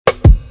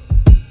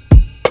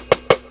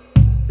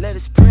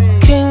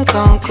King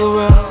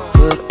Conqueror,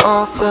 good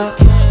author,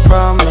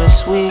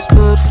 promise we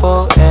could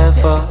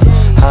forever.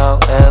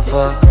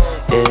 However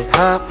it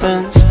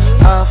happens,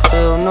 I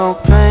feel no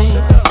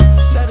pain.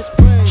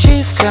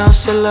 Chief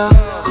counselor,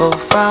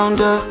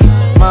 co-founder,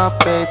 my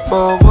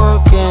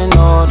paperwork in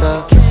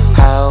order.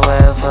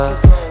 However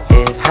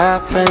it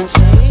happens,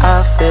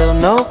 I feel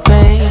no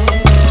pain.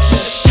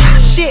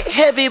 Shit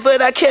heavy, but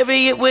I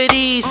carry it with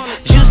ease.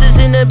 Juices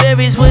in the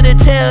berries with a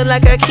tail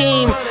like a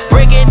Akeem.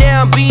 Breaking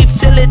down beef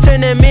till it turn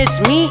to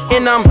minced meat.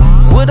 And I'm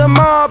with a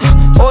mob,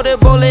 order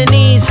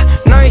bolognese.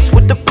 Nice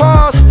with the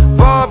paws,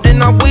 bobbed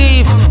and I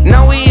weave.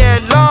 Now we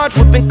at large,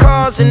 whipping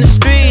cars in the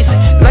streets.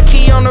 Like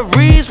he on the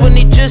Reeves when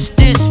he just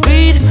did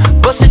speed.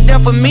 Bust it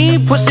down for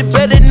me, pussy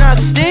better not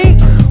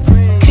stink.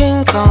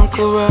 King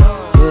Conqueror,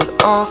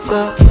 good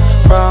author,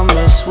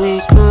 promise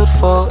we could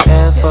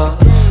forever.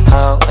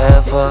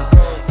 However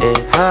it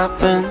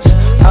happens,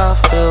 I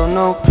feel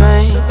no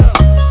pain.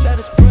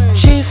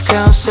 Chief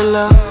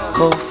counselor,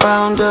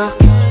 co-founder,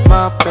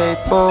 my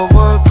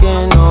paperwork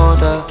in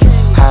order.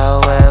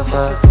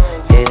 However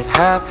it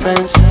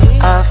happens,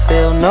 I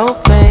feel no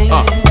pain.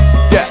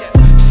 Yeah,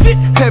 shit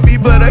heavy,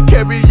 but I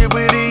carry it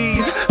with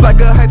ease. Like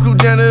a high school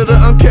janitor,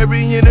 I'm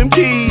carrying them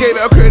keys. Gave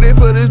out credit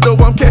for this dope,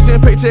 I'm cashing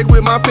paycheck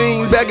with my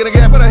fiends. Back in the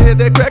gap when I hit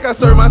that crack, I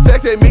served my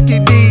sex at Mickey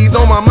D's.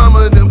 On my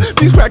mama and them,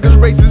 these crackers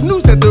racist, new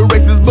set the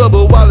races,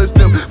 Bubba Wallace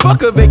them.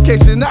 Fuck a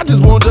vacation, I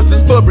just want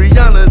justice for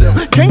Brianna them.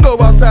 Can't go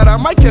outside, I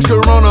might catch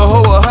Corona,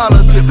 hoe a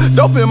holler tip.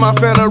 Dope in my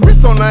Fanta,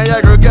 wrist on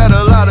Niagara, got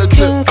a lot of tip.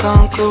 King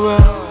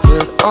Conqueror,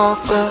 good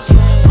author,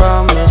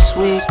 promise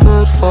we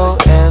could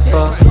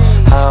forever.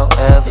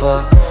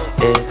 However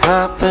it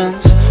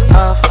happens,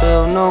 I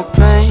feel no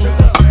pain.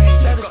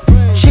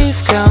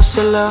 Chief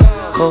counselor,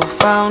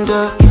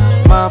 co-founder,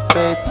 my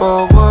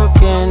paperwork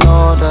in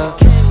order.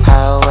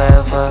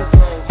 However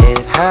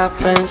it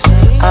happens,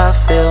 I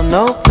feel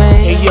no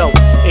pain.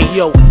 Hey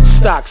yo,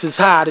 stocks is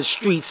high, the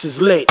streets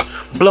is lit.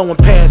 Blowing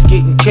past,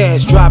 getting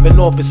cash, driving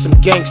off at some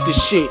gangster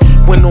shit.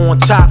 When on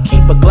top,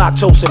 keep a Glock,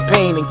 toast and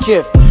pain and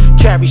kiff.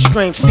 Carry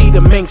strength, see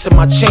the minks in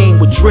my chain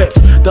with drips.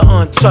 The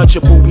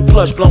untouchable, we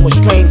plush blowing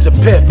strains of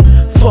piff.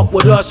 Fuck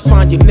with us,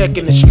 find your neck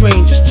in the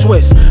strangest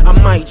twist. I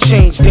might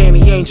change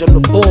Danny Ainge, I'm the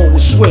ball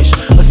with swish.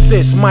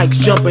 Assist Mike's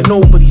jumping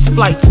over these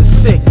flights is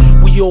sick.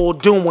 We all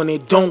doing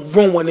it, don't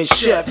ruin it.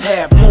 Chef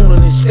hat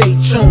mooning and stay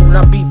tuned.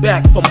 I'll be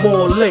back for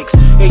more licks.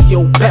 Hey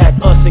yo,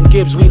 Paak, us and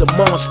Gibbs, we the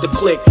monster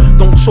clique.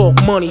 Don't talk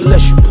money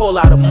unless you pull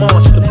out a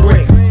monster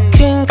brick.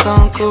 King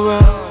Conqueror,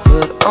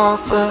 good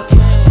author,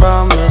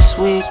 promise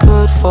we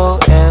could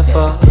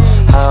forever.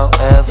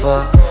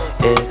 However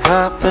it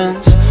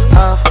happens,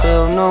 I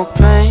feel no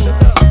pain.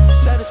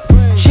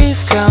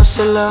 Chief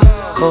counselor,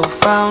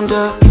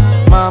 co-founder,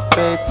 my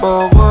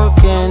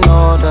paperwork in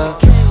order.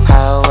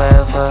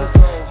 However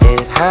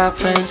it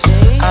happens,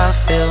 I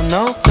feel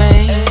no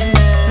pain.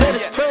 Let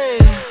us pray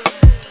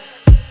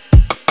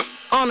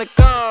on the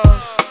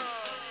God.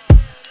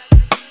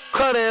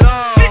 Cut it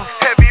off. Shit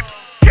heavy,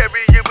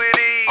 carry it with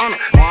ease. On the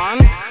 1,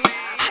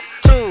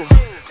 2,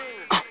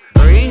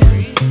 3,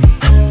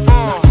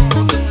 4.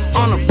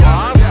 On the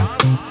 5.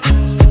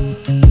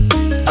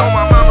 On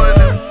my mama and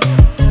them.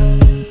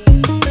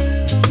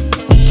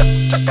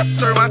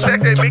 Serve my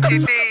sex at Mickey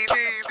D's.